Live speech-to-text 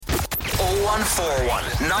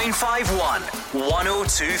0141 951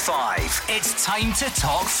 1025. It's time to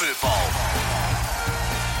talk football.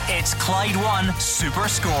 It's Clyde One Super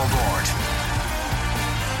Scoreboard.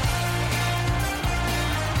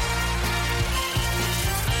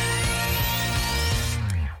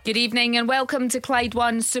 Good evening and welcome to Clyde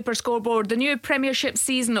One Super Scoreboard. The new Premiership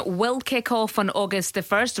season will kick off on August the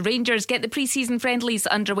 1st. Rangers get the pre-season friendlies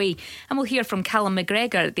underway, and we'll hear from Callum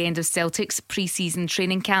McGregor at the end of Celtic's pre-season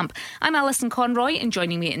training camp. I'm Alison Conroy, and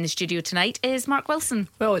joining me in the studio tonight is Mark Wilson.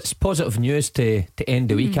 Well, it's positive news to end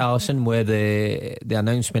the week, Alison, with the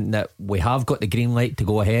announcement that we have got the green light to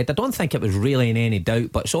go ahead. I don't think it was really in any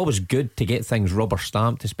doubt, but it's always good to get things rubber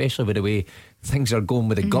stamped, especially with the way things are going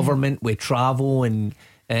with the government, with travel and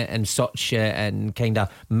such, and kind of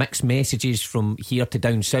mixed messages from here to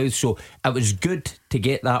down south. So it was good to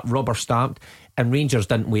get that rubber stamped, and Rangers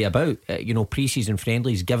didn't wait about. Pre-season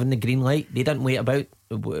friendlies given the green light, they didn't wait about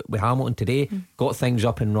with Hamilton today. Got things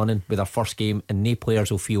up and running with their first game, and they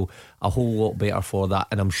players will feel a whole lot better for that.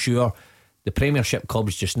 And I'm sure the Premiership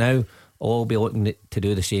clubs just now all be looking to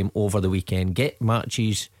do the same over the weekend. Get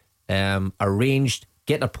matches arranged,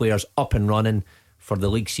 get their players up and running for the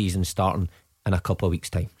league season starting in a couple of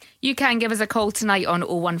weeks' time. You can give us a call tonight on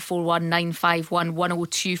 0141 951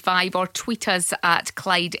 1025 or tweet us at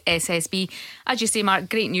Clyde SSB. As you say, Mark,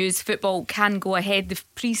 great news. Football can go ahead. The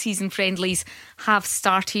pre-season friendlies have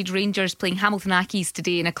started. Rangers playing Hamilton Accies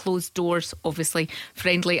today in a closed doors, obviously,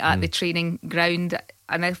 friendly at the training ground.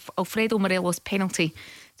 And Alfredo Morelos penalty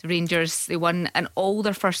to Rangers, they won, and all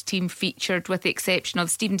their first team featured, with the exception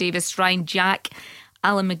of Stephen Davis, Ryan Jack,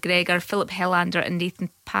 Alan McGregor, Philip Hellander and Nathan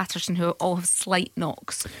Patterson, who all have slight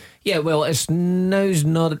knocks. Yeah, well, now's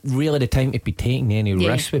not really the time to be taking any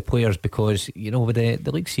risks with players, because with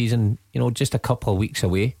the league season just a couple of weeks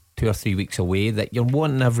away, 2 or 3 weeks away, that you're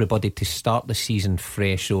wanting everybody to start the season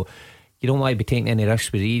fresh. So you don't want to be taking any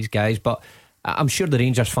risks with these guys. But I'm sure the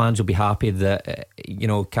Rangers fans will be happy that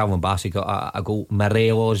Calvin Bassey got a goal.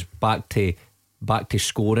 Morelos back to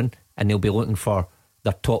scoring, and they'll be looking for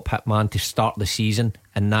their top hit man to start the season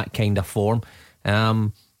in that kind of form.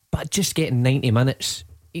 But just getting 90 minutes,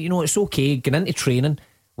 it's okay. Getting into training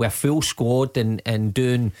with a full squad and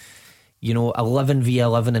doing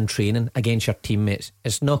 11v11 in training against your teammates,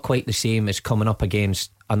 it's not quite the same as coming up against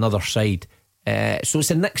another side. So it's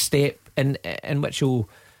the next step in which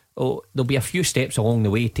there'll be a few steps along the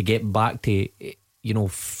way to get back to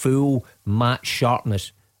full match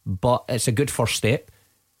sharpness, but it's a good first step.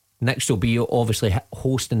 Next will be obviously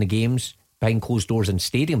hosting the games behind closed doors in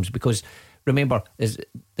stadiums, because remember, there's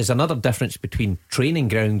another difference between training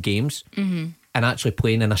ground games and actually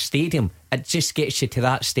playing in a stadium. It just gets you to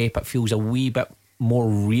that step. It feels a wee bit more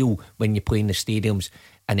real when you play in the stadiums.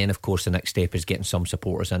 And then of course the next step is getting some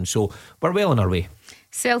supporters in. So we're well on our way.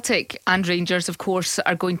 Celtic and Rangers, of course,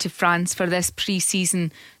 are going to France for this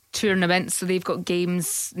pre-season tournament, so they've got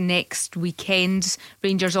games next weekend.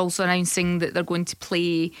 Rangers also announcing that they're going to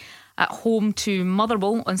play at home to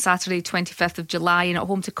Motherwell on Saturday 25th of July and at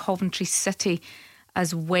home to Coventry City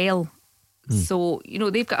as well. So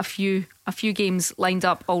they've got a few games lined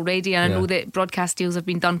up already, and I know that broadcast deals have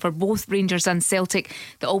been done for both Rangers and Celtic,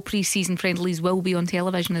 that all pre-season friendlies will be on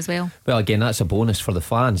television as well. Well, again, that's a bonus for the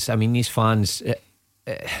fans. I mean, these fans,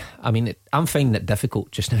 I'm finding it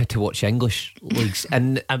difficult just now to watch English leagues,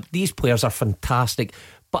 and these players are fantastic,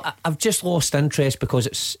 but I've just lost interest because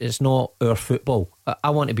it's not our football. I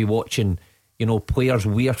want to be watching players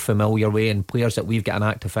we're familiar with and players that we've got an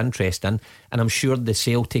active interest in, and I'm sure the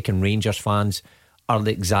Celtic and Rangers fans are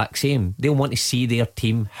the exact same. They'll want to see their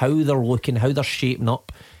team, how they're looking, how they're shaping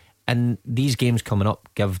up, and these games coming up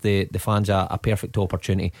give the fans a perfect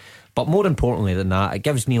opportunity. But more importantly than that, it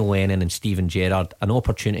gives Neil Lennon and Steven Gerrard an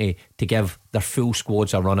opportunity to give their full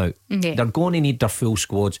squads a run out. They're going to need their full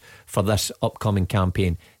squads for this upcoming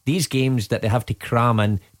campaign. These games that they have to cram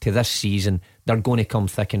in to this season, they're going to come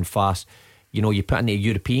thick and fast. You put into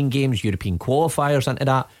European games, European qualifiers into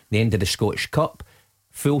that, the end of the Scottish Cup,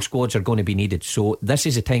 full squads are going to be needed. So this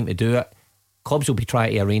is the time to do it. Clubs will be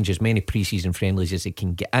trying to arrange as many pre-season friendlies as they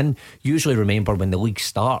can get in. Usually, remember, when the league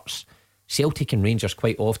starts, Celtic and Rangers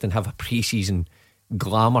quite often have a pre-season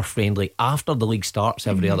glamour friendly after the league starts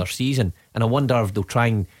every other season. And I wonder if they'll try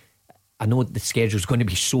and, I know the schedule's going to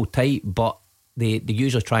be so tight, but they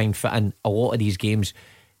usually try and fit in a lot of these games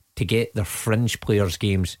to get their fringe players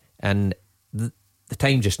games. And the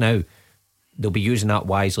time just now, they'll be using that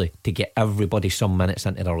wisely to get everybody some minutes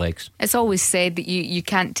into their legs. It's always said that you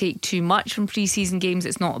can't take too much from pre-season games.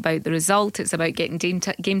 It's not about the result, it's about getting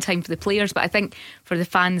game time for the players. But I think for the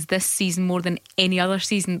fans this season, more than any other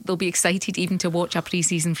season, they'll be excited even to watch a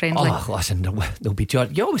pre-season friendly. Oh, listen, they'll be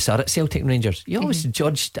judged. You always are at Celtic and Rangers. You always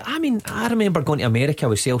judged. I mean, I remember going to America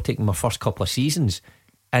with Celtic in my first couple of seasons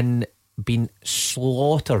and being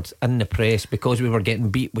slaughtered in the press because we were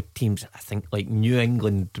getting beat with teams, I think, like New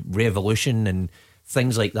England Revolution and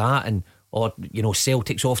things like that. And, or, you know,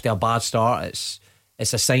 Celtic's off to a bad start.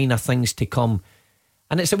 It's a sign of things to come.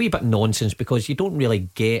 And it's a wee bit nonsense because you don't really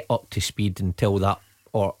get up to speed until that,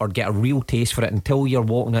 or get a real taste for it until you're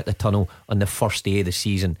walking out the tunnel on the first day of the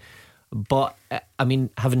season. But, I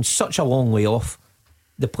mean, having such a long way off,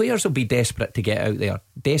 the players will be desperate to get out there,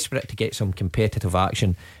 desperate to get some competitive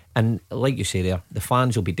action. And like you say there, the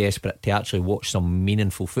fans will be desperate to actually watch some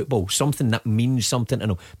meaningful football, something that means something to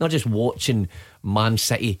them, not just watching Man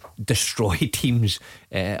City destroy teams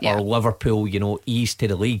or Liverpool, you know, ease to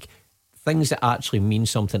the league. Things that actually mean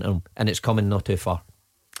something to them, and it's coming not too far.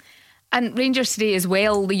 And Rangers today as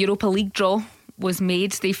well, the Europa League draw was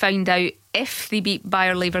made. They found out if they beat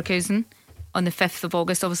Bayer Leverkusen on the 5th of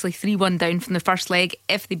August, obviously 3-1 down from the first leg.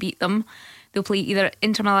 If they beat them, they'll play either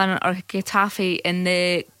Inter Milan or Getafe in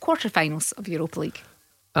the quarterfinals of Europa League.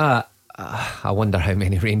 I wonder how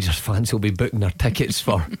many Rangers fans will be booking their tickets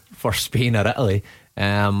for Spain or Italy.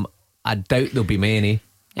 I doubt there'll be many.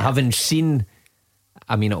 Having seen,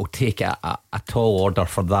 I mean, it'll take a tall order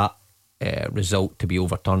for that result to be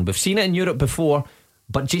overturned. We've seen it in Europe before,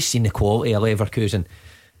 but just seen the quality of Leverkusen.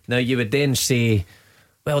 Now you would then say,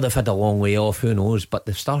 well, they've had a long way off, who knows, but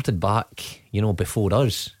they've started back, you know, before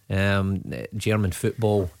us. German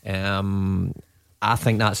football, I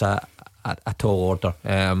think that's a tall order.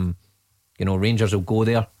 You know, Rangers will go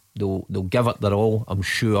there, they'll give it their all, I'm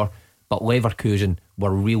sure, but Leverkusen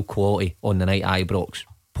were real quality on the night at Ibrox.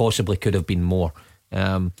 Possibly could have been more.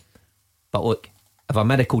 But look, if a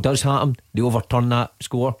miracle does happen, they overturn that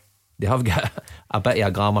score, they have got a bit of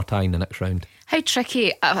a glamour tie in the next round. How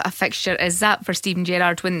tricky a fixture is that for Steven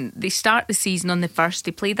Gerrard when they start the season on the 1st,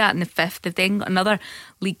 they play that on the 5th, they've then got another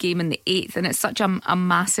league game on the 8th, and it's such a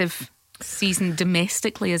massive season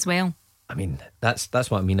domestically as well. I mean, that's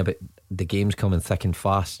what I mean about the games coming thick and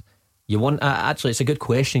fast. You want actually, it's a good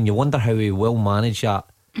question. You wonder how he will manage that,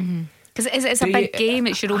 because it's a big game.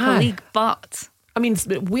 It's Europa League, but I mean,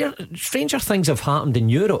 where stranger things have happened in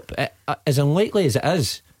Europe, as unlikely as it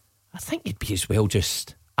is, I think you'd be as well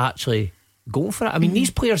just actually going for it. I mean, these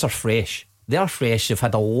players are fresh. They're fresh. They've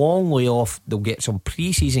had a long way off. They'll get some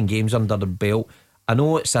pre-season games under their belt. I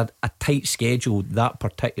know it's a tight schedule that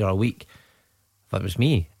particular week. If it was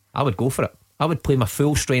me, I would go for it. I would play my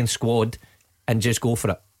full strength squad and just go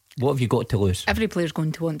for it. What have you got to lose? Every player's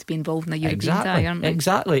going to want to be involved in a European tie, aren't they?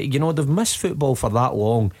 Exactly. You know, they've missed football for that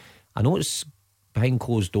long. I know it's behind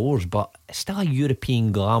closed doors, but it's still a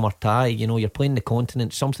European glamour tie. You know, you're playing the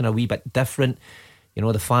continent, something a wee bit different. You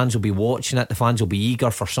know, the fans will be watching it. The fans will be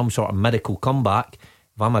eager for some sort of miracle comeback.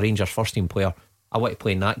 If I'm a Rangers first team player, I want to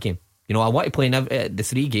play in that game. You know, I want to play in the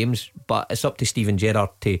 3 games, but it's up to Steven Gerrard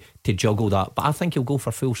to juggle that. But I think he'll go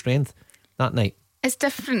for full strength that night. It's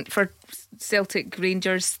different for Celtic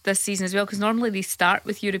Rangers this season as well, because normally they start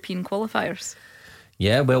with European qualifiers.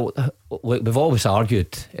 Yeah, well, we've always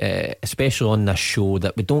argued, especially on this show,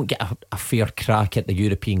 that we don't get a fair crack at the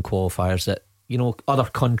European qualifiers. That, you know, other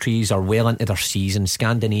countries are well into their season,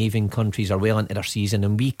 Scandinavian countries are well into their season,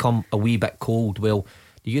 and we come a wee bit cold. Well,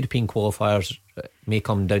 the European qualifiers may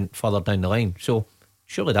come down further down the line, so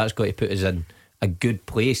surely that's got to put us in a good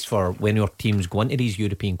place for when our teams go into these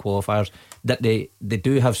European qualifiers, that they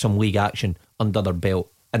do have some league action under their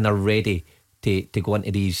belt and they're ready to go into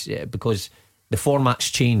these, because the format's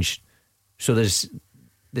changed, so there's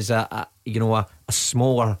a you know, a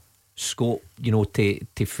smaller scope, you know,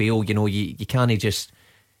 to fail. You know, you can't just,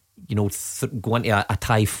 you know, go into a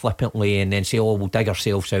tie flippantly and then say, oh, we'll dig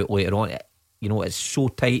ourselves out later on. You know, it's so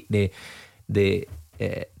tight, the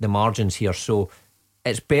margins here, so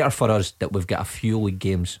it's better for us that we've got a few league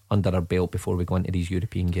games under our belt before we go into these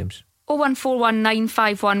European games.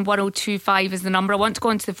 01419511025 is the number. I want to go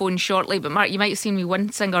into the phone shortly, but Mark, you might have seen me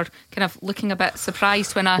wincing or kind of looking a bit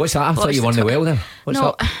surprised when I... What's that? I thought you won the well then. What's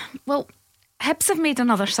no, that? Well, Hibs have made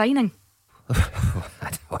another signing.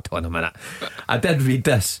 Hold on a minute. I did read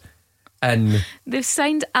this, and they've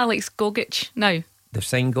signed Alex Gogic now. They've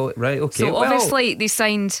signed Gogic, right? Okay. So obviously they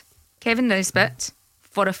signed Kevin Nisbet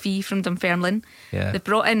for a fee from Dunfermline. Yeah. They've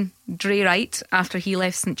brought in Dre Wright after he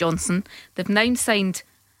left St Johnstone. They've now signed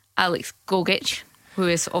Alex Gogic, who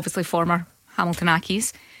is obviously former Hamilton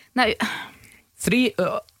Accies. Now,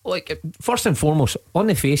 Like, first and foremost, on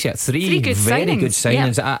the face of it, three good very signings. good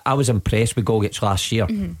signings. Yeah. I was impressed with Gogic last year,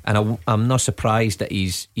 and I'm not surprised that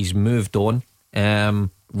he's moved on.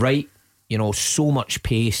 Right, so much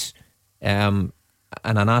pace, and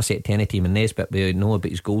an asset to any team in Nesbitt. We know about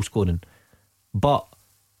his goal scoring, but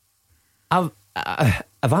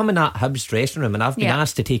if I'm in that Hibs dressing room and I've been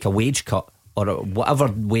asked to take a wage cut or whatever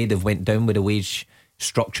way they've went down with the wage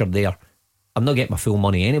structure there, I'm not getting my full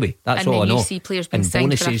money anyway. That's all I know. And then you see players being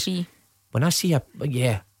signed for a fee. When I see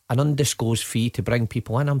an undisclosed fee to bring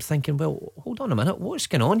people in, I'm thinking, well, hold on a minute, what's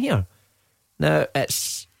going on here? Now,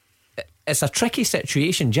 it's a tricky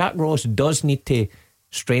situation. Jack Ross does need to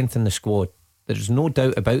strengthen the squad. There's no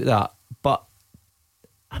doubt about that. But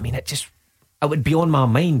I mean, it would be on my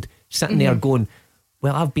mind sitting there going,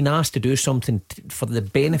 well, I've been asked to do something for the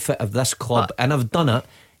benefit of this club, and I've done it,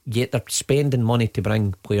 yet they're spending money to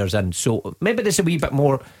bring players in. So maybe there's a wee bit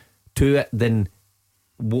more to it than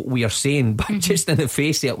what we are saying, but just in the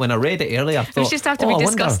face of it, when I read it earlier, I thought, it was just after we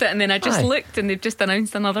discussed it, and then I just looked and they've just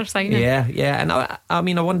announced another signing. Yeah, and I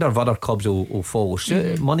mean, I wonder if other clubs will follow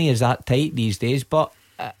suit. Money is that tight these days, but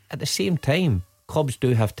at the same time, clubs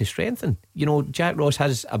do have to strengthen. Jack Ross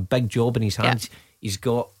has a big job in his hands. He's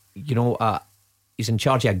got, he's in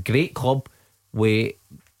charge of a great club with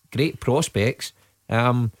great prospects,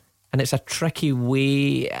 and it's a tricky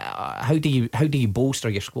way. How do you bolster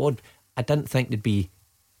your squad? I didn't think they'd be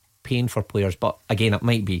paying for players, but again, there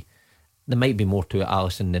might be more to it,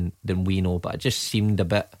 Alison, than we know. But it just seemed a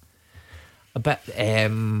bit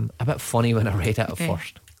funny when I read it at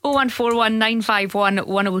first. 0141 951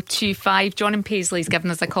 1025. John in Paisley's given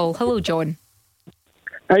us a call. Hello, John.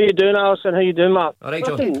 How you doing, Alison? How you doing, Mark? All right,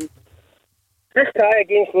 John. Listen, this tie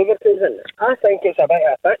against Leverkusen, I think it's a bit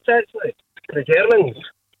of a pitch, actually, for the Germans.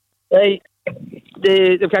 Right,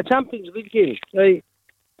 they've got a Champions League game. Right,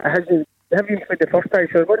 they haven't played the first tie,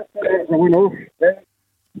 so they're going to put it as a one-off. Right?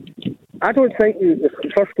 I don't think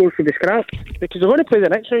the first goal should be scrapped, because they're going to play the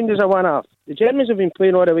next round as a one-off. The Germans have been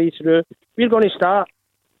playing all the way through. We're going to start.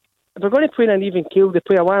 If we're going to play an even keel, they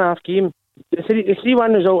play a one-half game. The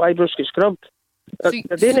 3-1 result, Ibrox get scrubbed. They're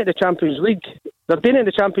doing it in the Champions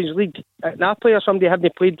League. Napoli or somebody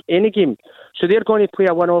hadn't played any game, so they're going to play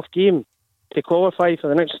a one-off game to qualify for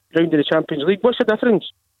the next round of the Champions League. What's the difference?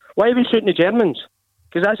 Why are we shooting the Germans?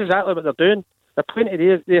 Because that's exactly what they're doing. They're playing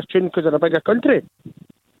to their tune because they're a bigger country.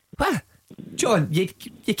 What? John, you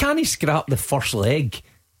can't scrap the first leg.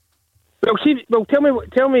 Tell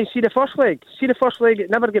me. See the first leg. It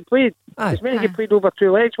never get played. It's meant to get played over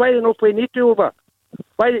 2 legs. Why are they not playing these two over?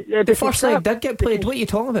 Why the first leg did get played? What are you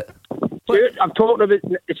talking about? Dude, I'm talking about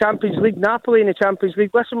the Champions League. Napoli in the Champions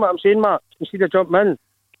League. Listen what I'm saying, Mark. Instead of jumping in,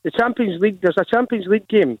 the Champions League. There's a Champions League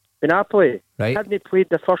game in Napoli. Right. Hadn't they played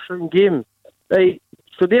the first round game? Right.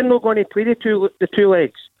 So they're not going to play the two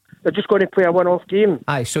legs. They're just going to play a one-off game.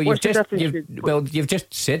 Aye. So you've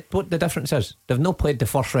just said what the difference is. They've not played the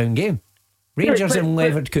first round game. Rangers and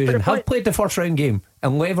Leverkusen have played the first round game,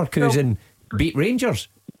 and Leverkusen beat Rangers.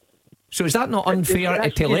 So is that not unfair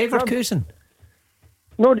to Leverkusen?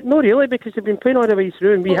 No, really, because they've been playing all the way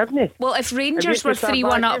through and we haven't. Well, if Rangers were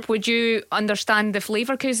 3-1 up, would you understand if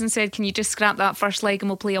Leverkusen said, can you just scrap that first leg and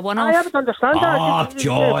we'll play a one-off? I would understand that. Oh,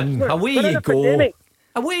 John, away you go.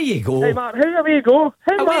 Away you go. Hey, Mark, how away you go?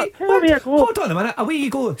 Hold on a minute, away you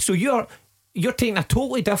go. So you're taking a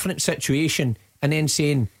totally different situation and then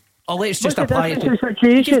saying, oh, let's just apply it to...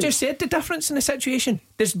 You've just said the difference in the situation.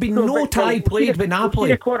 There's been no tie played with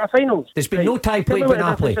Napoli. There's been no tie played with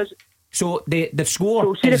Napoli. So the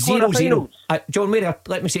score is 0-0. John,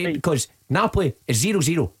 let me say it, because Napoli is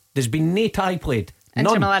 0-0. There's been no tie played.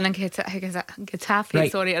 Inter Milan and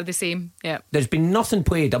Getafe, are the same. Yeah. There's been nothing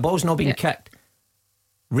played. A ball's not been kicked.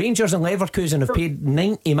 Rangers and Leverkusen have played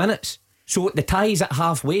 90 minutes. So the tie's at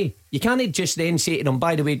halfway. You can't just then say to them,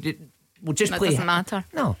 by the way, we'll just play. That doesn't matter.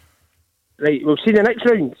 No. Right, we'll see the next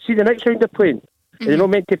round. They're playing. They're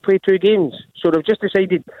not meant to play 2 games. So they've just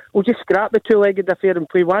decided, we'll just scrap the 2-legged affair and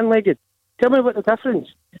play 1-legged. Tell me what the difference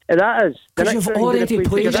that is. Because you've already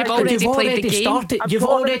played. You've already started. You've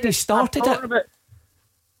already started it.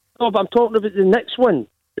 No, but I'm talking about the next one.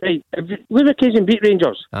 Right, if Leverkusen beat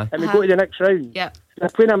Rangers and we go to the next round, they're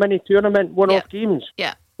playing a mini tournament, one-off games.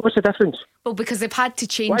 Yeah. What's the difference? Well, because they've had to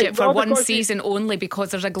change it for one season only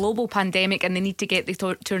because there's a global pandemic and they need to get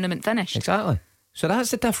the tournament finished. Exactly. So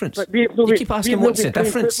that's the difference. You keep asking what's the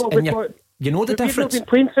difference, and you know the difference. We've not been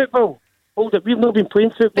playing football. Hold it, we've not been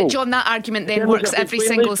playing football. But John, that argument then works every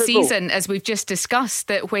single season, as we've just discussed,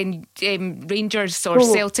 that when Rangers or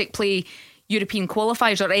Celtic play European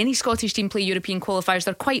qualifiers, or any Scottish team play European qualifiers,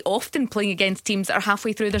 they're quite often playing against teams that are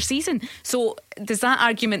halfway through their season. So does that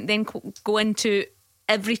argument then go into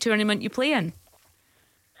every tournament you play in?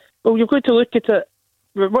 Well, you've got to look at it.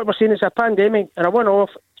 What we're saying is a pandemic and a one-off.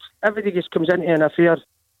 Everybody just comes into in a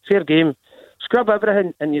fair game. Scrub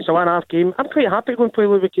everything and it's a one-half game. I'm quite happy going to play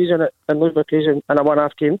Louis and Louis in a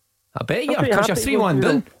one-half game. I bet you are, because you're 3-1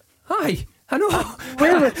 done. Aye, I know.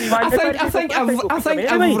 I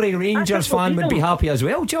think every Rangers fan would be happy as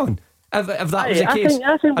well, John. If that was the case,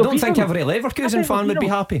 I don't think every Leverkusen fan would be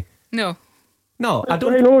happy. No, I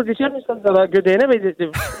don't. I know the Germans are that good anyway.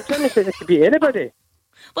 The Germans think they could beat anybody.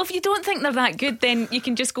 Well, if you don't think they're that good, then you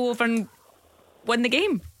can just go over and win the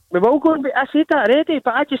game. We've all gone. I said that already,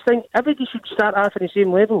 but I just think everybody should start off at the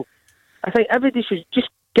same level. I think everybody should just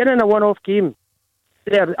get in a one-off game.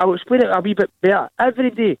 There, I'll explain it a wee bit better.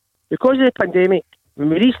 Every day, because of the pandemic, when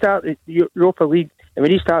we restart the Europa League and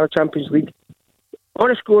we restart the Champions League, on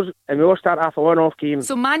the scores, and we all start off a one-off game.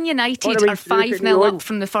 So Man United are 5-0 up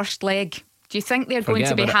from the first leg. Do you think they're going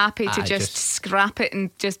to be happy to just scrap it and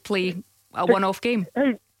just play a one-off game?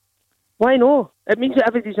 Why no? It means that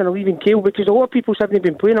everybody's on a leaving tail, because a lot of people haven't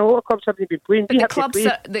been playing, a lot of clubs haven't been playing. But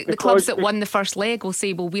the clubs that won the first leg will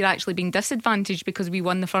say, well, we're actually being disadvantaged because we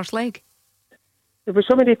won the first leg. There were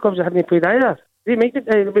so many clubs that haven't played either. They make it.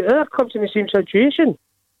 Other clubs in the same situation.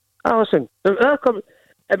 Alison, other clubs,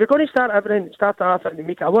 if we're going to start off and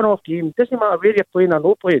make it a one-off game, doesn't matter where you're playing or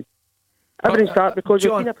not playing. Everything start because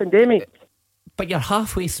you've been a pandemic. But you're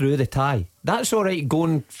halfway through the tie. That's all right,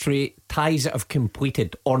 going through ties that have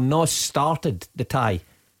completed or not started the tie.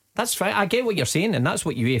 That's fine. I get what you're saying, and that's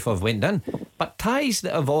what UEFA have went in. But ties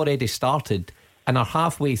that have already started and are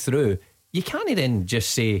halfway through, you can't then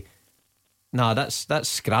just say, "No, that's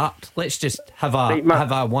scrapped. Let's just have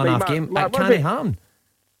a one-half game." It can't happen.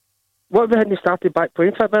 What if we hadn't started back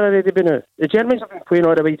playing for already been out? The Germans have been playing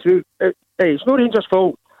all the way through. It's no Rangers'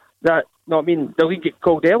 fault that, the league get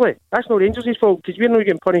called early. That's not Rangers' fault, because we're not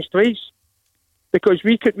getting punished twice. Because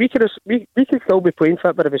we could still be playing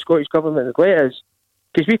football if the Scottish Government had let us,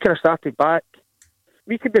 because we could have started back.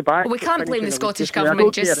 We could be back. Well, we can't blame the Scottish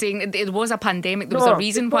Government just saying that there was a pandemic. There was a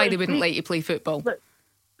reason why they wouldn't let you play football.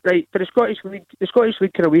 Right, but the Scottish League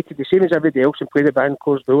could have waited the same as everybody else and played it behind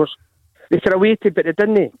closed doors. They could have waited, but they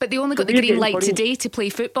didn't. But they only got the green light today to play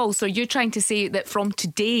football. So you're trying to say that from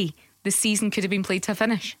today the season could have been played to a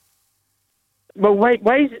finish? Well, why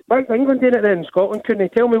is England doing it then? Scotland couldn't they?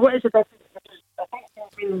 Tell me, what is the difference? I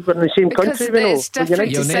think we're in the same country. Because it's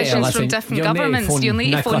different decisions from different governments. You'll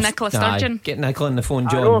need to phone Nicola Sturgeon. Get Nicola on the phone,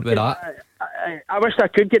 John, with that. I wish I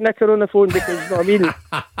could get Nicola on the phone, because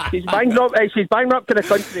she's bankrupt to the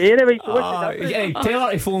country anyway. So tell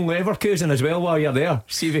her to phone Leverkusen as well while you're there.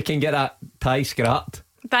 See if we can get that tie scrapped.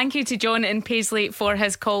 Thank you to John in Paisley for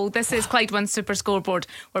his call. This is Clyde One Super Scoreboard.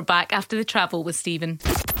 We're back after the travel with Stephen.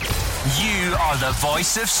 You are the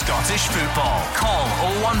voice of Scottish football. Call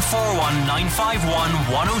 0141 951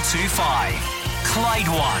 1025. Clyde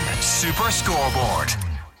One Super Scoreboard.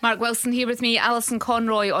 Mark Wilson here with me, Alison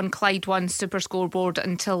Conroy on Clyde One Super Scoreboard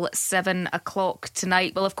until 7 o'clock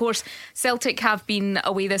tonight. Well, of course, Celtic have been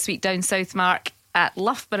away this week down south, Mark, at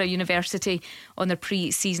Loughborough University on their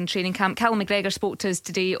pre-season training camp. Callum McGregor spoke to us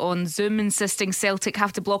today on Zoom, insisting Celtic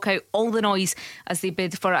have to block out all the noise as they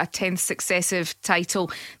bid for a 10th successive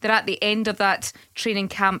title. They're at the end of that training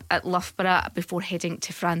camp at Loughborough before heading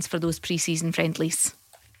to France for those pre-season friendlies.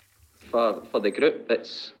 For the group,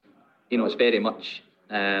 it's very much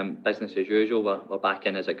business as usual. We're back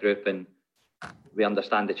in as a group, and we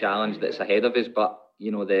understand the challenge that's ahead of us. But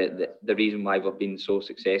the reason why we've been so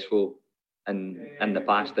successful in the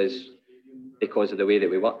past is because of the way that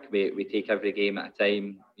we work. We take every game at a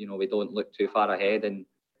time. We don't look too far ahead, and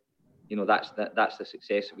that's the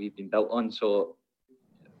success that we've been built on. So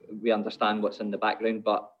we understand what's in the background,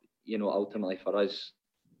 but ultimately for us,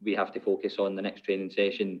 we have to focus on the next training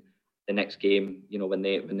session, the next game. When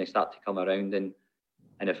they start to come around, and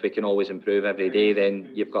if we can always improve every day, then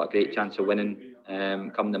you've got a great chance of winning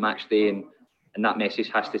come the match day. And that message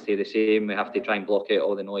has to stay the same. We have to try and block out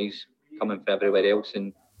all the noise coming from everywhere else,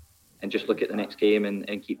 and just look at the next game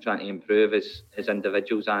and keep trying to improve as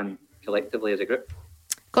individuals and collectively as a group.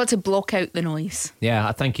 Got to block out the noise. Yeah,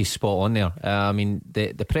 I think he's spot on there.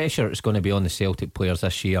 The pressure that's going to be on the Celtic players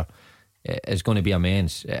this year is going to be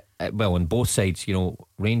immense. Well, on both sides,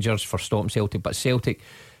 Rangers for stopping Celtic, but Celtic,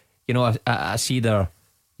 I see their,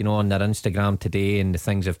 on their Instagram today, and the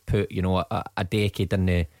things they've put, a decade in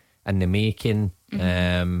the making.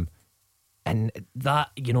 Mm-hmm. And that,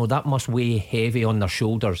 that must weigh heavy on their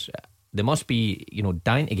shoulders. They must be,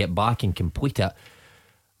 dying to get back and complete it.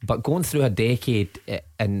 But going through a decade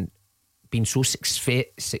and being so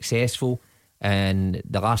successful, and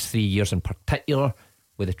the last 3 years in particular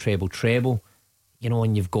with the treble,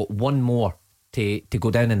 and you've got one more to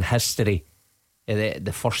go down in history,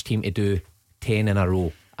 the first team to do 10 in a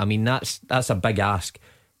row. I mean, that's a big ask,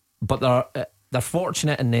 but they're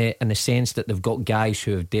fortunate in the sense that they've got guys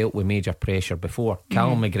who have dealt with major pressure before.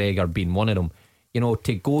 Callum McGregor being one of them. You know,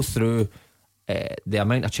 to go through the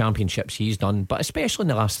amount of championships he's done, but especially in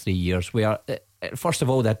the last 3 years, where first of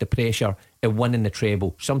all they had the pressure of winning the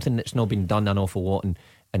treble, something that's not been done an awful lot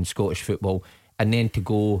in Scottish football, and then to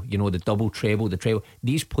go, you know, the double treble, the treble.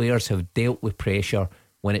 These players have dealt with pressure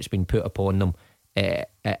when it's been put upon them,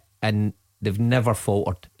 and they've never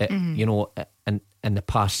faltered, you know, in the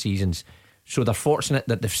past seasons. So they're fortunate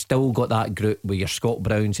that they've still got that group with your Scott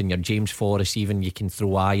Browns and your James Forrest. Even you can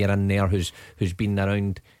throw Ayer in there, who's been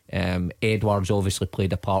around. Edwards obviously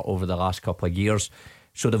played a part over the last couple of years.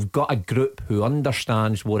 So they've got a group who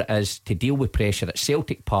understands what it is to deal with pressure at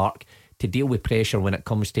Celtic Park, to deal with pressure when it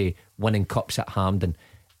comes to winning cups at Hampden,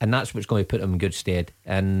 and that's what's going to put them in good stead.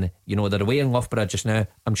 And you know, they're away in Loughborough just now.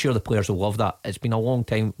 I'm sure the players will love that. It's been a long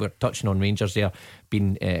time. We're touching on Rangers there,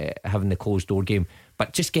 been having the closed door game,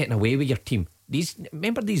 but just getting away with your team.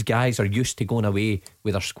 Remember, these guys are used to going away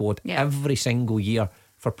with their squad every single year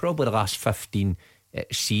for probably the last 15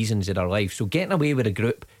 seasons of their life. So getting away with a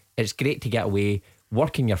group, it's great to get away,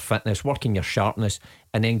 working your fitness, working your sharpness,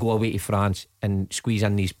 and then go away to France and squeeze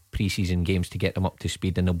in these pre-season games to get them up to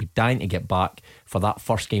speed. And they'll be dying to get back for that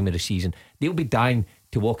first game of the season. They'll be dying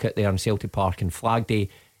to walk out there in Celtic Park and Flag Day,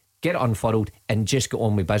 get it unfurled and just get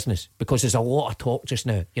on with business, because there's a lot of talk just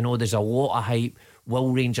now. You know, there's a lot of hype.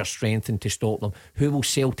 Will Rangers strengthen to stop them? Who will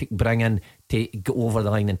Celtic bring in to get over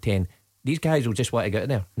the line in 10? These guys will just want to get in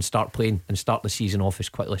there and start playing and start the season off as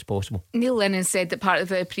quickly as possible. Neil Lennon said that part of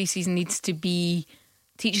the pre-season needs to be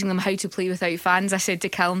teaching them how to play without fans. I said to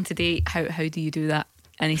Callum today, how do you do that?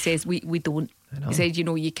 And he says we don't. He said, you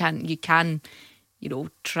know, you can you know,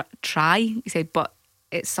 try. He said, but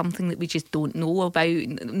it's something that we just don't know about.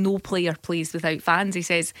 No player plays without fans. He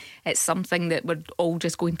says it's something that we're all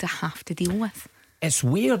just going to have to deal with. It's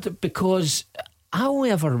weird because I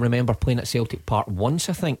only ever remember playing at Celtic Park once,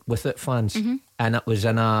 I think, without fans, and it was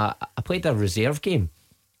I played a reserve game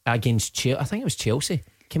against I think it was Chelsea.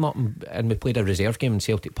 Came up and we played a reserve game in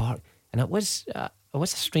Celtic Park, and it was a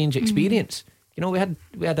strange experience. You know, we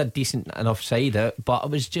had a decent enough side out, but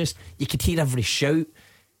it was just, you could hear every shout.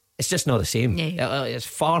 It's just not the same. It's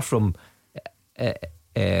far from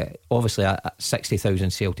obviously at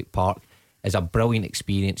 60,000 Celtic Park is a brilliant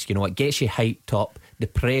experience. You know, it gets you hyped up, the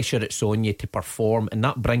pressure it's on you to perform, and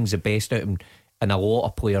that brings the best out in a lot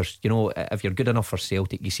of players. You know, if you're good enough for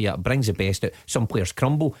Celtic, you see it brings the best out. Some players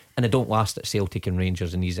crumble and they don't last at Celtic and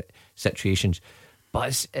Rangers in these situations,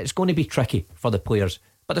 but it's going to be tricky for the players.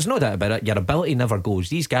 But there's no doubt about it, your ability never goes.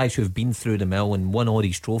 These guys who've been through the mill and won all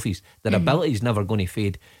these trophies, their ability is never going to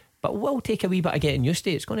fade. But it will take a wee bit of getting used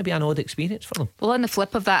to it. It's going to be an odd experience for them. Well, on the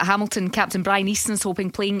flip of that, Hamilton captain Brian Easton's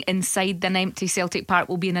hoping playing inside an empty Celtic Park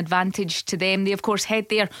will be an advantage to them. They of course head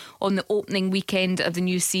there on the opening weekend of the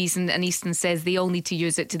new season, and Easton says they all need to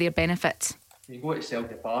use it to their benefit. You go to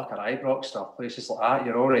Celtic Park or Ibrox or places like that,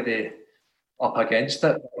 you're already up against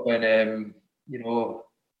it. When you know,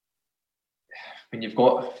 when you've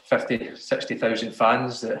got 50, 60,000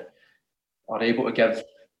 fans that are able to give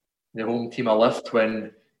the home team a lift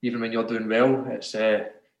even when you're doing well, it's a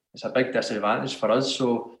big disadvantage for us.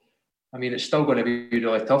 So, I mean, it's still going to be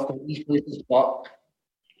really tough going to these places, but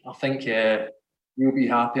I think we'll be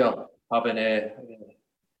happier having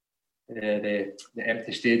the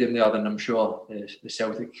empty stadium there than I'm sure the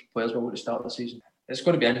Celtic players will at the start of the season. It's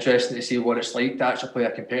going to be interesting to see what it's like to actually play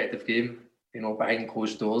a competitive game, you know, behind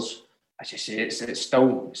closed doors. As you say, it's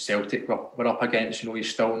still Celtic we're up against. You know, you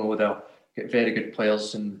still know they'll get very good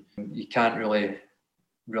players, and you can't really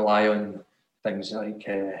rely on things like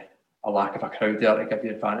a lack of a crowd there to give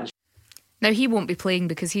you advantage. Now, he won't be playing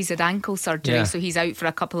because he's had ankle surgery, so he's out for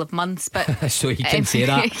a couple of months. But so he can say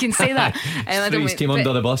that. He can say that. Threw his team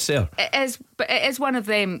under the bus there. It is one of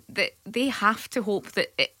them that they have to hope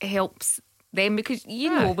that it helps them, because you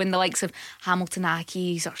know, when the likes of Hamilton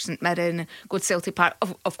Accies or St Mirren go to Celtic Park,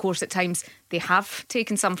 of course at times they have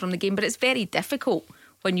taken some from the game, but it's very difficult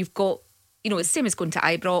when you've got, you know, it's the same as going to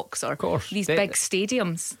Ibrox or these big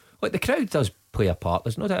stadiums. Look, the crowd does play a part,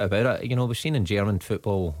 there's no doubt about it. You know, we've seen in German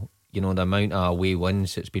football, you know, the amount of away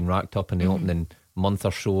wins that's been racked up in the opening month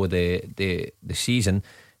or so the season.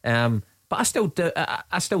 But I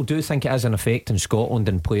still do think it has an effect in Scotland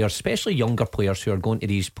and players, especially younger players who are going to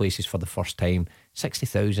these places for the first time.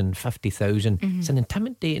 60,000, 50,000. It's an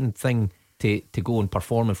intimidating thing to go and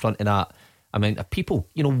perform in front of that amount of people.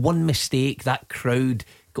 You know, one mistake, that crowd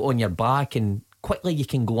got on your back and quickly you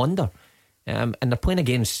can go under. And they're playing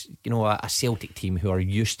against, you know, a Celtic team who are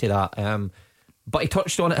used to that. But he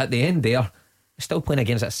touched on it at the end there. Still playing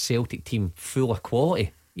against a Celtic team full of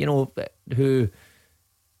quality, who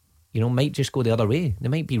might just go the other way. They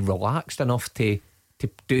might be relaxed enough to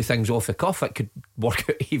do things off the cuff. It could work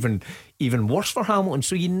out even worse for Hamilton.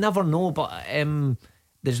 So you never know. But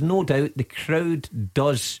there's no doubt the crowd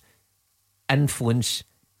does influence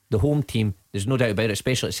the home team. There's no doubt about it,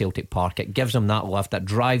 especially at Celtic Park. It gives them that lift. It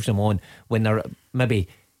drives them on when they're maybe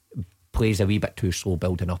plays a wee bit too slow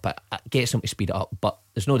building up. It gets them to speed it up. But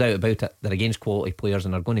there's no doubt about it. They're against quality players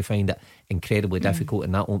and they're going to find it incredibly difficult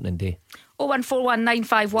in that opening day. 0141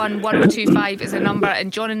 951 1025 is the number,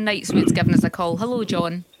 and John in Knightswood's given us a call. Hello,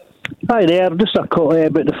 John. Hi there. Just a call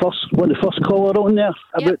about the first caller on there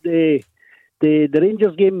about the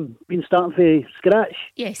Rangers game being starting from scratch.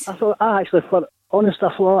 Yes. I thought I had to pull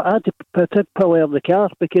out of the car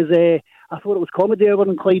because I thought it was comedy over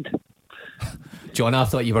in Clyde. John, I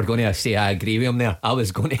thought you were going to say I agree with him there. I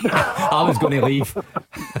was going to leave.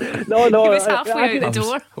 No, he was halfway out the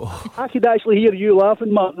door. I could actually hear you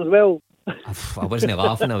laughing, Mark, as well. I wasn't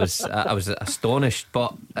laughing. I was astonished.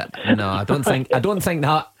 But no, I don't think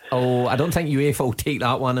that. Oh, I don't think UEFA will take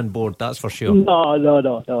that one on board. That's for sure. No.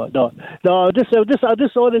 I just saw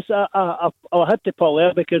this. I had to pull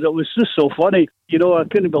out because it was just so funny. I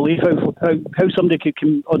couldn't believe how somebody could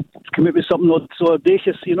come up with something so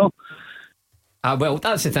audacious. Well,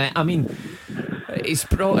 that's the thing. I mean, it's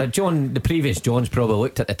John. The previous John's probably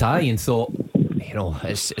looked at the tie and thought,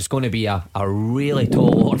 it's going to be a really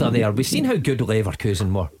tall order there. We've seen how good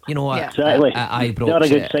Leverkusen were. Exactly. At Ibrox. They're a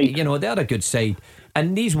good side. They're a good side.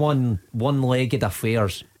 And these one-legged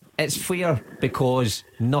affairs, it's fair because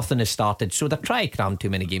nothing has started, so they're trying to cram too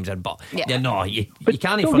many games in. But you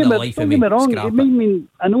can't for the life of me scrap it.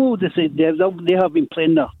 I know they have been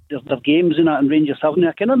playing their games in that, and Rangers haven't.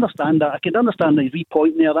 I can understand that. I can understand the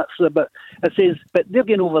repointing there. But it says, but they're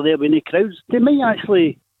getting over there with the crowds. They might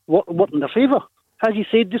actually work in their favour. As you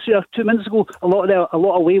said just 2 minutes ago, a lot of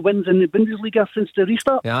away wins in the Bundesliga since the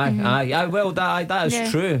restart. Well, that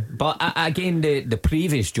is true. But again, the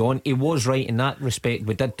previous John, he was right in that respect.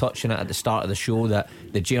 We did touch on it at the start of the show that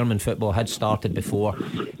the German football had started before.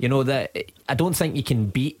 That I don't think you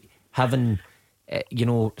can beat having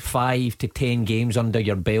 5 to 10 games under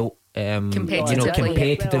your belt.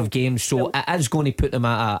 Competitive games. So it is going to put them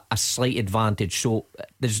at a slight advantage. So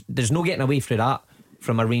there's no getting away from that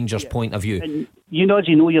from a Rangers point of view. And as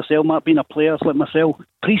you know yourself, Matt, being a player like myself,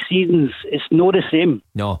 pre-seasons, it's not the same.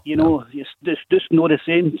 No. It's just not the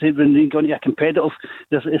same. When you're going to get competitive,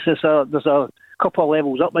 there's a couple of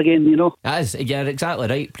levels up again, That is, yeah, exactly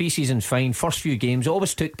right. Pre-season's fine. First few games,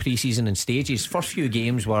 always took pre-season in stages. First few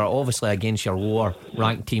games were obviously against your lower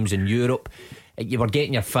ranked teams in Europe. You were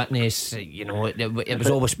getting your fitness, it was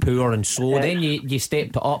always poor and slow. Then you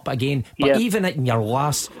stepped it up again. But even in your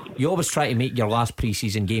last, you always try to make your last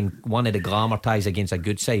pre-season game one of the glamour ties against a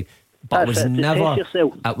good side. But it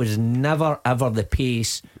was never ever the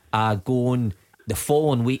pace going the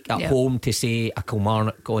following week at home to say a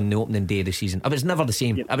Kilmarnock on the opening day of the season. It was never the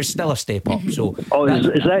same. It was still a step up. So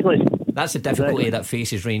exactly. That's the difficulty that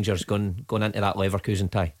faces Rangers going into that Leverkusen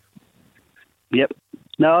tie. Yep.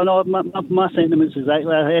 No, my sentiments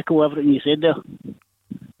exactly. I echo everything you said there.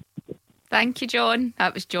 Thank you, John.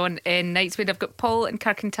 That was John in Knightswood. I've got Paul in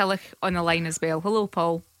Kirkintilloch on the line as well. Hello,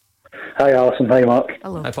 Paul. Hi, Alison. Hi, Mark.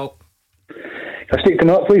 Hello. Hi, Paul. Can I speak to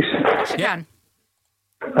Mark, please? Yes, you can.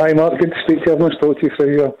 Hi, Mark. Good to speak to you. I've not spoken to you for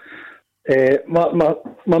a year.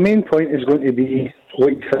 My main point is going to be how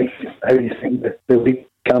you think the league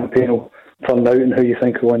campaign will turn out and how you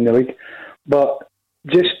think will win the league. But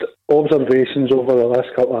just observations over the last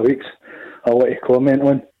couple of weeks I'll let you comment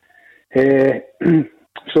on.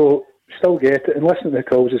 So still get it, and listen to the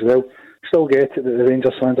calls as well, still get it that the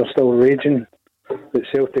Rangers fans are still raging that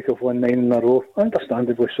Celtic have won 9 in a row,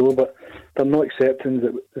 understandably so, but they're not accepting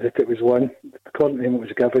that it was won. According to them it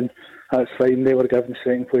was given. That's fine, they were given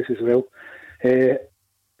second place as well.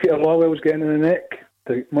 Peter Lawwell's getting in the neck.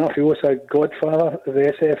 The mafiosa godfather of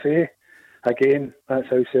the SFA. Again, that's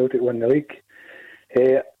how Celtic won the league.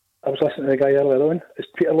 I was listening to the guy earlier on. Is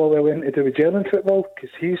Peter Lawwell anything to do with German football?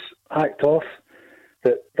 Because he's hacked off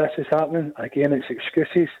that this is happening. Again, it's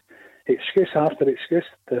excuses. Excuse after excuse.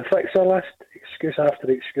 The fixer list, excuse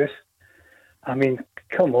after excuse. I mean,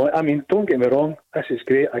 come on. I mean, don't get me wrong. This is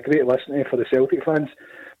great. A great listening for the Celtic fans.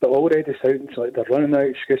 But already sounds like they're running out of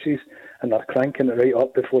excuses and they're cranking it right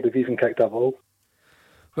up before they've even kicked a ball.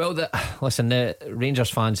 Well, listen, the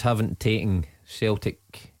Rangers fans haven't taken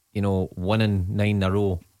Celtic, winning 9 in a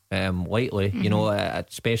row lightly.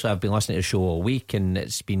 Especially I've been listening to the show all week, and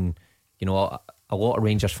it's been, a lot of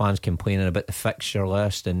Rangers fans complaining about the fixture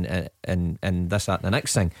list and this, that, and the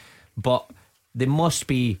next thing. But they must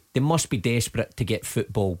be desperate to get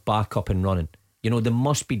football back up and running. You know, they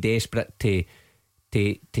must be desperate to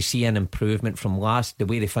see an improvement from the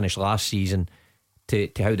way they finished last season to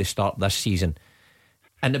how they start this season.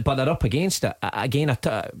 But they're up against it again.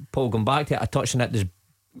 Paul, going back to it, I touched on it. There's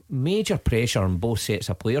major pressure on both sets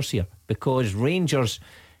of players here, because Rangers,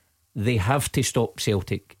 they have to stop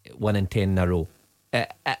Celtic winning 10 in a row.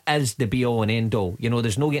 It is the be all and end all. You know,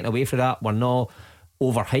 there's no getting away from that. We're not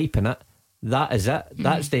overhyping it. That is it.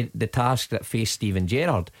 That's the task that faced Steven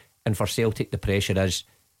Gerrard. And for Celtic, the pressure is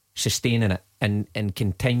sustaining it and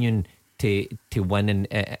continuing to win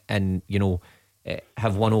and you know,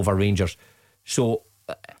 have won over Rangers. So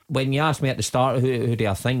when you asked me at the start who do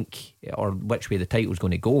I think or which way the title's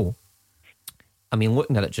going to go, I mean,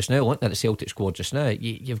 looking at it just now, looking at the Celtic squad just now,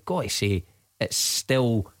 you've got to say it's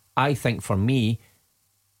still, I think for me,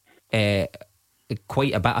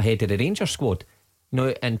 quite a bit ahead of the Rangers squad. You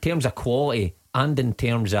know, in terms of quality and in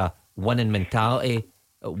terms of winning mentality,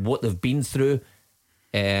 what they've been through,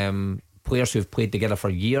 players who've played together for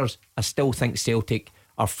years, I still think Celtic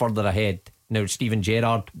are further ahead. Now, Steven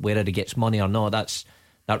Gerrard, whether he gets money or not,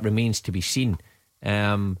 that remains to be seen.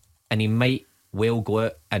 And he might well go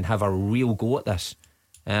out and have a real go at this.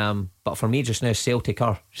 But for me just now, Celtic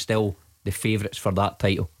are still the favourites for that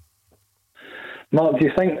title. Mark, do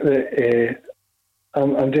you think that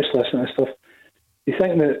I'm just listening to stuff, do you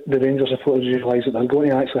think that the Rangers supporters realise that they're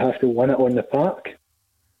going to actually have to win it on the park?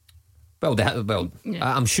 Well,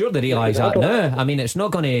 I'm sure they realise that now. I mean, it's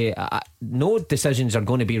not going to... no decisions are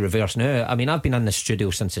going to be reversed now. I mean, I've been in the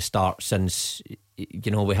studio since the start, since,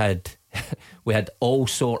 you know, we had all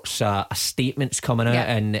sorts of statements coming out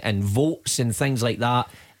and votes and things like that,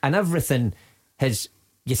 and everything has...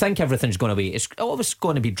 You think everything's going to be... It's always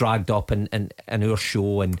going to be dragged up in our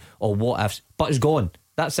show and or what ifs, but it's gone.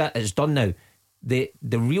 That's it. It's done now. The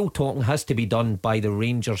real talking has to be done by the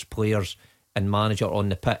Rangers players and manager on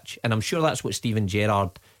the pitch, and I'm sure that's what Steven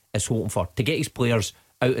Gerrard is hoping for, to get his players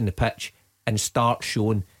out on the pitch and start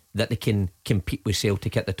showing that they can compete with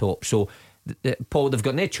Celtic at the top. So Paul, they've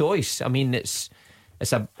got no choice. I mean, it's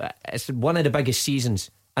one of the biggest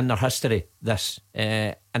seasons in their history, this,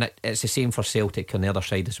 and it's the same for Celtic on the other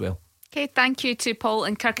side as well. Okay, thank you to Paul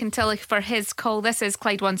and Kirkintilly for his call. This is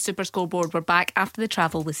Clyde One Super Scoreboard. We're back after the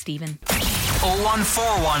travel with Stephen.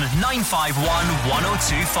 0141 951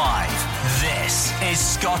 1025. This is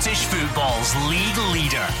Scottish football's league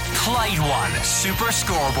leader, Clyde One Super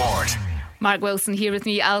Scoreboard. Mark Wilson here with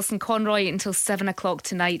me, Alison Conroy, until 7 o'clock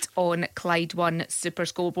tonight on Clyde One Super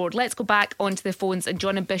Scoreboard. Let's go back onto the phones, and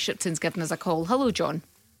John in Bishopton's given us a call. Hello, John.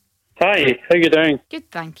 Hi, how you doing?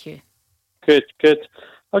 Good, thank you. Good.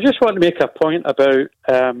 I just want to make a point about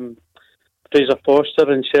Fraser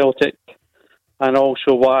Forster and Celtic, and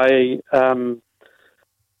also why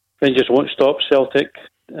Rangers won't stop Celtic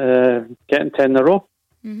getting 10 in a row.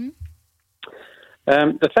 Mm-hmm.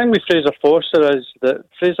 The thing with Fraser Forster is that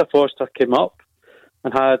Fraser Forster came up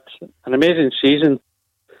and had an amazing season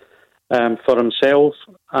for himself,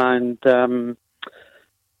 and has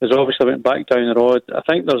obviously went back down the road. I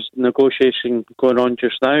think there's negotiation going on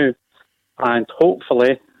just now, and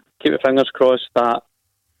hopefully, keep your fingers crossed that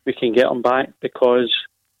we can get him back, because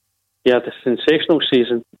he had a sensational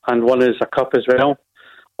season and won us a cup as well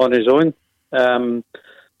on his own.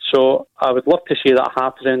 So I would love to see that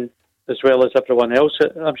happening, as well as everyone else.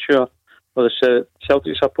 I'm sure the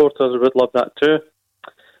Celtic supporters would love that too.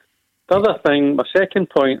 The other thing, my second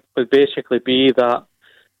point would basically be that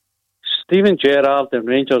Steven Gerrard and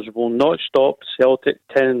Rangers will not stop Celtic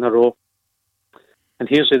 10 in a row. And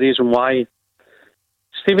here's the reason why.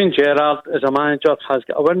 Steven Gerrard, as a manager, has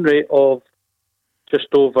got a win rate of just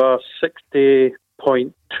over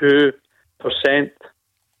 60.2%.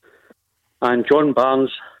 And John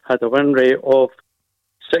Barnes had a win rate of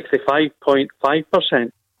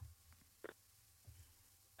 65.5%.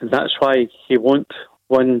 And that's why he won't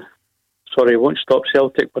stop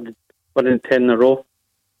Celtic winning 10 in a row.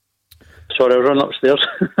 Sorry, I'll run upstairs.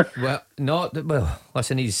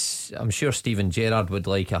 Listen, I'm sure Steven Gerrard would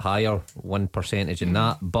like a higher win percentage than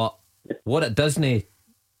that, but what it doesn't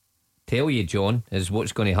tell you, John, is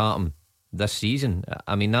what's going to happen this season.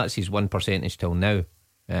 I mean, that's his win percentage till now.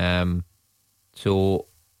 So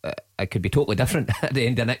it could be totally different at the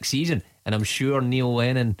end of next season, and I'm sure Neil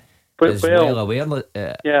Lennon is well aware of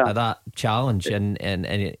that challenge, and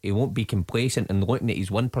he won't be complacent and looking at his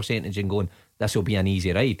win percentage and going, this will be an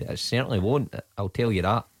easy ride. It certainly won't, I'll tell you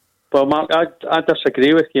that. Well, Mark, I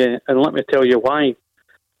disagree with you, and let me tell you why.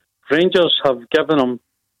 Rangers have given him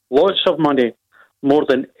lots of money, more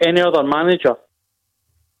than any other manager,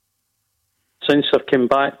 since they came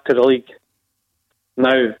back to the league.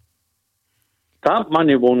 Now, that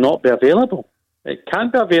money will not be available. It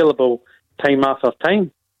can't be available time after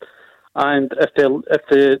time. And if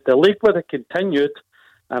the league would have continued,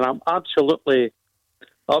 and I'm absolutely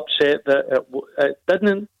upset that it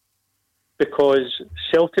didn't, because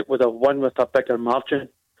Celtic would have won with a bigger margin.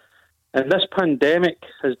 And this pandemic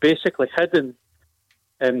has basically hidden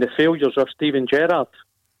the failures of Steven Gerrard.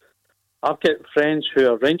 I've got friends who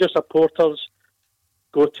are Rangers supporters,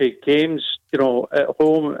 go to games, at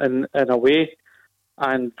home and away,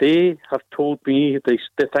 and they have told me the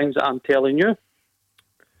things that I'm telling you.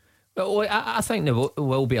 Well, I think there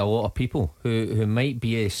will be a lot of people who might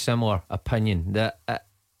be a similar opinion that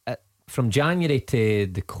from January to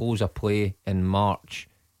the close of play in March,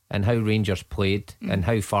 and how Rangers played and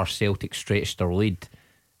how far Celtic stretched their lead,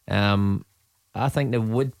 I think there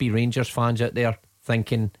would be Rangers fans out there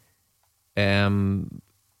thinking,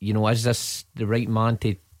 is this the right man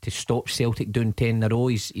to stop Celtic doing 10 in a row?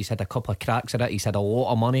 He's had a couple of cracks at it. He's had a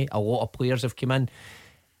lot of money. A lot of players have come in.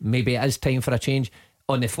 Maybe it is time for a change.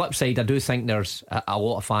 On the flip side, I do think there's a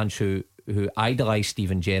lot of fans who idolise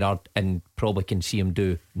Steven Gerrard and probably can see him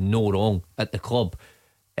do no wrong at the club.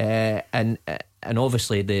 And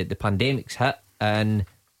obviously the pandemic's hit, and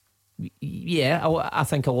I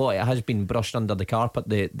think a lot of it has been brushed under the carpet.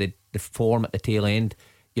 The form at the tail end,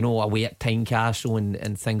 away at Tynecastle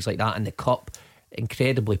and things like that, and the cup,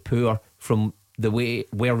 incredibly poor from the way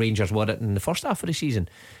where Rangers were in the first half of the season.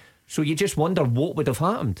 So you just wonder what would have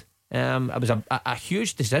happened. It was a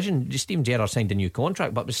huge decision. Steven Gerrard signed a new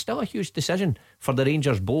contract, but it was still a huge decision for the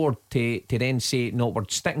Rangers board to then say, no, we're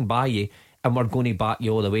sticking by you and we're going to back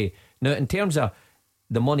you all the way. Now, in terms of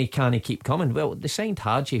the money, can he keep coming? Well, they signed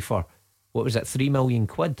Hadji for, what was it, £3 million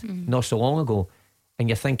not so long ago, and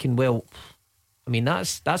you're thinking, well, I mean,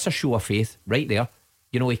 that's a show of faith right there.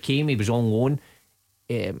 He came, he was on loan.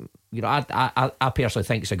 I personally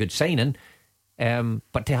think it's a good signing.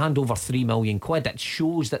 But to hand over £3 million, it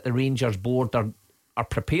shows that the Rangers board are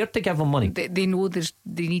prepared to give him money. They know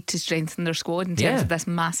they need to strengthen their squad in terms of this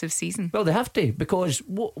massive season. Well, they have to, because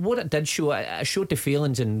what it did show, it showed the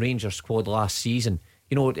failings in Rangers squad last season.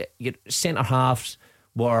 Your centre halves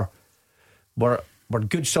were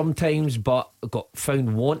good sometimes, but got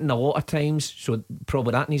found wanting a lot of times. So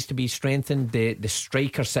probably that needs to be strengthened. The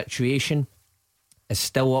striker situation is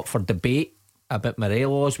still up for debate. About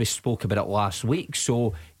Morelos, we spoke about it last week,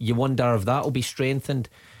 so you wonder if that will be strengthened.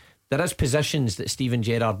 There is positions that Steven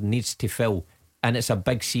Gerrard needs to fill, and it's a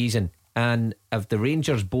big season, and if the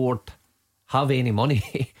Rangers board have any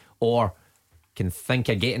money or can think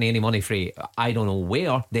of getting any money for it, I don't know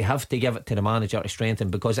where, they have to give it to the manager to strengthen,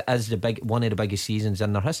 because it is one of the biggest seasons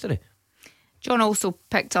in their history. John also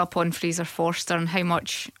picked up on Fraser Forster and how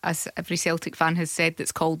much, as every Celtic fan has said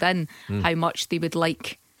that's called in, how much they would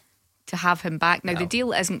like to have him back. Now, the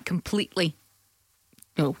deal isn't completely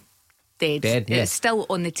dead. It's still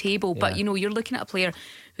on the table, but you're looking at a player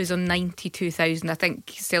who's on 92,000. I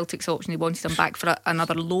think Celtic's option, they wanted him back for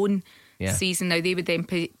another loan season. Now, they would then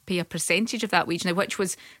pay a percentage of that wage now, which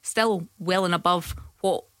was still well and above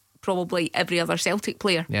what probably every other Celtic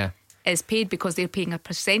player is paid, because they're paying a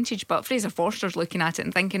percentage. But Fraser Forster's looking at it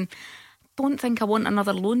and thinking, don't think I want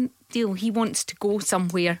another loan deal. He wants to go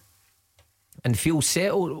somewhere and feel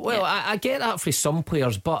settled. Well, I get that for some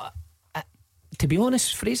players, but to be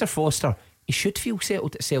honest, Fraser Forster, he should feel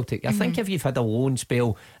settled at Celtic. I think if you've had a loan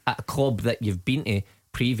spell at a club that you've been to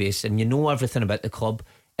previous, and you know everything about the club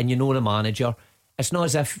and you know the manager, it's not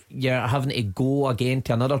as if you're having to go again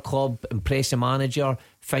to another club, impress the manager,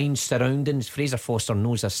 find surroundings. Fraser Forster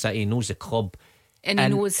knows the city, knows the club, and he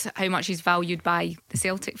knows how much he's valued by the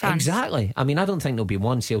Celtic fans. Exactly. I mean, I don't think there'll be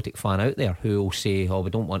one Celtic fan out there who will say, oh,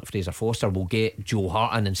 we don't want Fraser Forster, we'll get Joe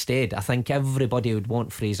Hart in instead. I think everybody would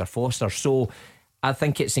want Fraser Forster. So I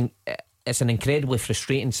think it's an incredibly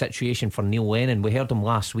frustrating situation for Neil Lennon. We heard him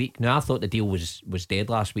last week. Now, I thought the deal was dead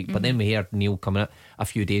last week, but then we heard Neil coming out a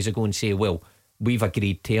few days ago and say, well, we've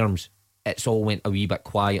agreed terms. It's all went a wee bit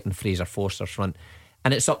quiet on Fraser Forster's front,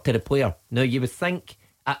 and it's up to the player. Now, you would think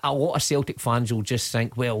a lot of Celtic fans will just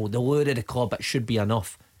think, well, the lure of the club, it should be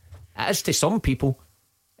enough. It is to some people.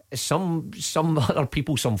 Some other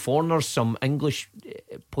people, some foreigners, some English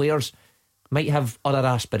players might have other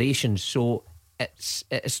aspirations. So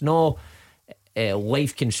it's not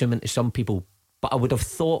life consuming to some people. But I would have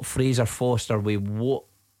thought Fraser Forster, with what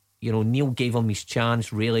Neil gave him his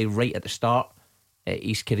chance really right at the start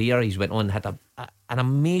his career. He's went on, had an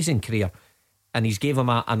amazing career, and he's gave him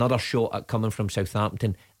another shot at coming from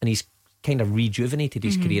Southampton, and he's kind of rejuvenated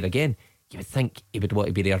his career again. You would think he would want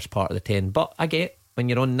to be there as part of the 10, but I get, when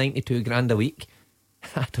you're on 92 grand a week,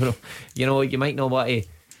 I don't know, you might not want to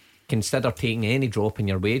consider taking any drop in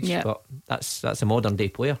your wage. Yep. But that's a modern day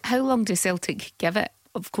player. How long do Celtic give it?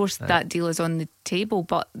 Of course, that deal is on the table,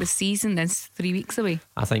 but the season is 3 weeks away.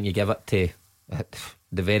 I think you give it to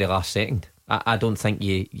the very last second. I don't think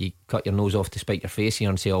you cut your nose off to spite your face here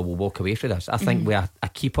and say, oh, we'll walk away from this. I think with a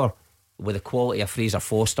keeper with the quality of Fraser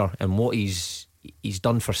Forster and what he's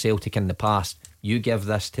done for Celtic in the past, you give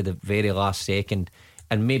this to the very last second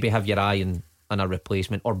and maybe have your eye on a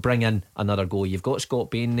replacement or bring in another goal. You've got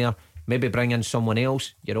Scott Bain there, maybe bring in someone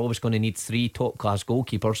else. You're always going to need 3 top class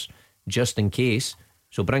goalkeepers just in case.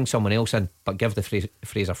 So bring someone else in, but give the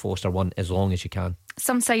Fraser Forster one as long as you can.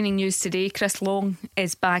 Some signing news today. Chris Long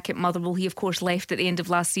is back at Motherwell. He of course left at the end of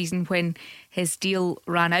last season when his deal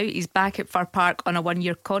ran out. He's back at Fir Park on a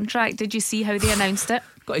 1-year contract. Did you see how they announced it?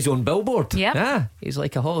 Got his own billboard. Yep. Yeah, he's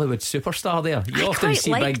like a Hollywood superstar there. You often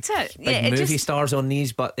see big movie stars on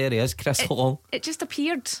these, but there he is, Chris Long. It just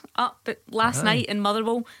appeared up last night in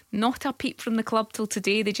Motherwell. Not a peep from the club till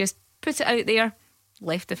today. They just put it out there,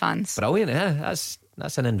 left the fans. Brilliant, yeah.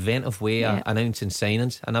 That's an inventive way of announcing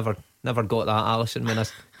signings. I never got that, Alison, when I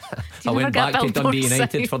went back to Dundee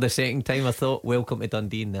United for the second time. I thought, welcome to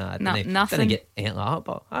Dundee. Nah, nothing. Didn't get anything like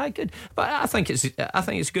that, but good. But I think it's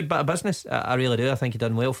a good bit of business. I really do. I think he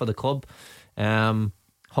done well for the club.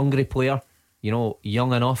 Hungry player,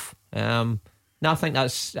 young enough. I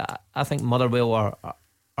think Motherwell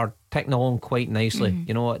are ticking along quite nicely.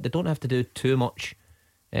 They don't have to do too much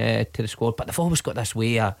to the squad, but they've always got this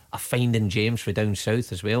way of finding James from down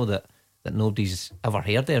south as well that nobody's ever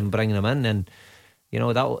heard of and bringing him in, and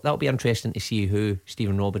that'll be interesting to see who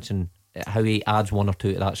Stephen Robinson, how he adds 1 or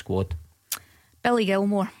 2 to that squad. Billy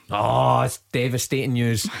Gilmore. Oh, it's devastating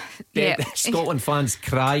news. Scotland fans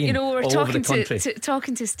crying all over the country.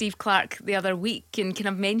 Talking to Steve Clark the other week and kind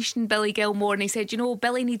of mentioned Billy Gilmore, and he said,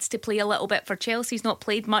 Billy needs to play a little bit for Chelsea. He's not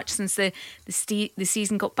played much since the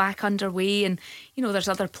season got back underway, and there's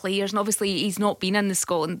other players, and obviously he's not been in the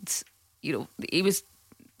Scotland. He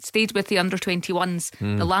stayed with the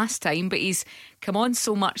under-21s the last time, but he's come on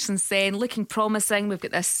so much since then, looking promising. We've got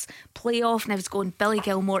this playoff now. It's going, Billy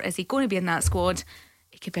Gilmore, is he going to be in that squad?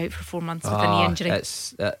 He could be out for 4 months with a knee injury.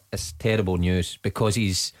 It's terrible news, because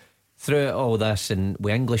he's through all this, and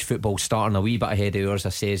with English football starting a wee bit ahead of ours, I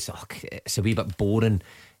says it's a wee bit boring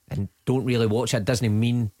and don't really watch it. It doesn't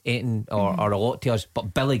mean anything or a lot to us,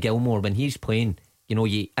 but Billy Gilmore, when he's playing,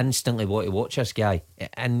 you instantly want to watch this guy,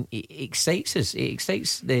 and it excites us. It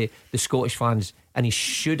excites the Scottish fans, and he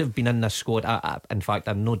should have been in this squad. In fact,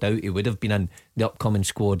 I've no doubt he would have been in the upcoming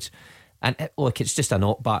squads. And it's just a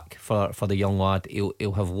knockback for the young lad.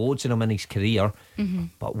 He'll have loads of them in his career,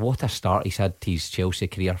 but what a start he's had to his Chelsea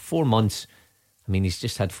career. 4 months. I mean, he's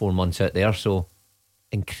just had 4 months out there, so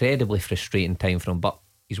incredibly frustrating time for him. But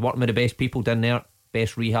he's working with the best people down there,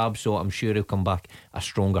 best rehab, so I'm sure he'll come back a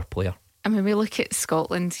stronger player. And when we look at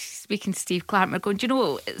Scotland, speaking to Steve Clark, we're going,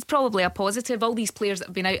 it's probably a positive. All these players that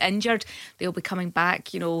have been out injured, they'll be coming back,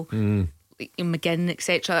 McGinn,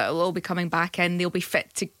 etc. will all be coming back in. They'll be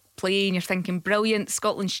fit to play, and you're thinking, brilliant,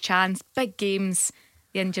 Scotland's chance, big games.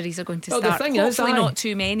 The injuries are going to start. The thing Hopefully is, not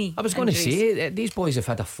too many. I was going to say, these boys have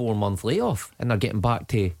had a 4-month layoff and they're getting back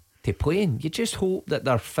to playing. You just hope that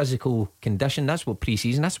their physical condition, that's what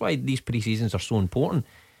pre-season, that's why these pre-seasons are so important,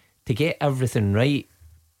 to get everything right,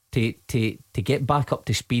 to get back up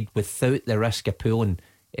to speed without the risk of pulling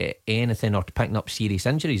anything or picking up serious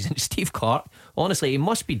injuries. And Steve Clark, honestly, he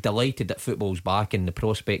must be delighted that football's back and the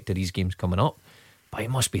prospect of these games coming up, but he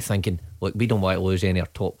must be thinking, look, we don't want to lose any of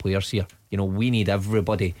our top players here. We need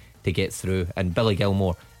everybody to get through, and Billy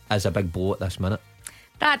Gilmore is a big blow at this minute.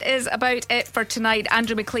 That is about it for tonight.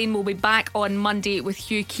 Andrew McLean will be back on Monday with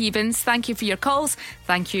Hugh Keevins. Thank you for your calls.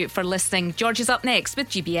 Thank you for listening. George is up next with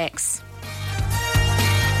GBX.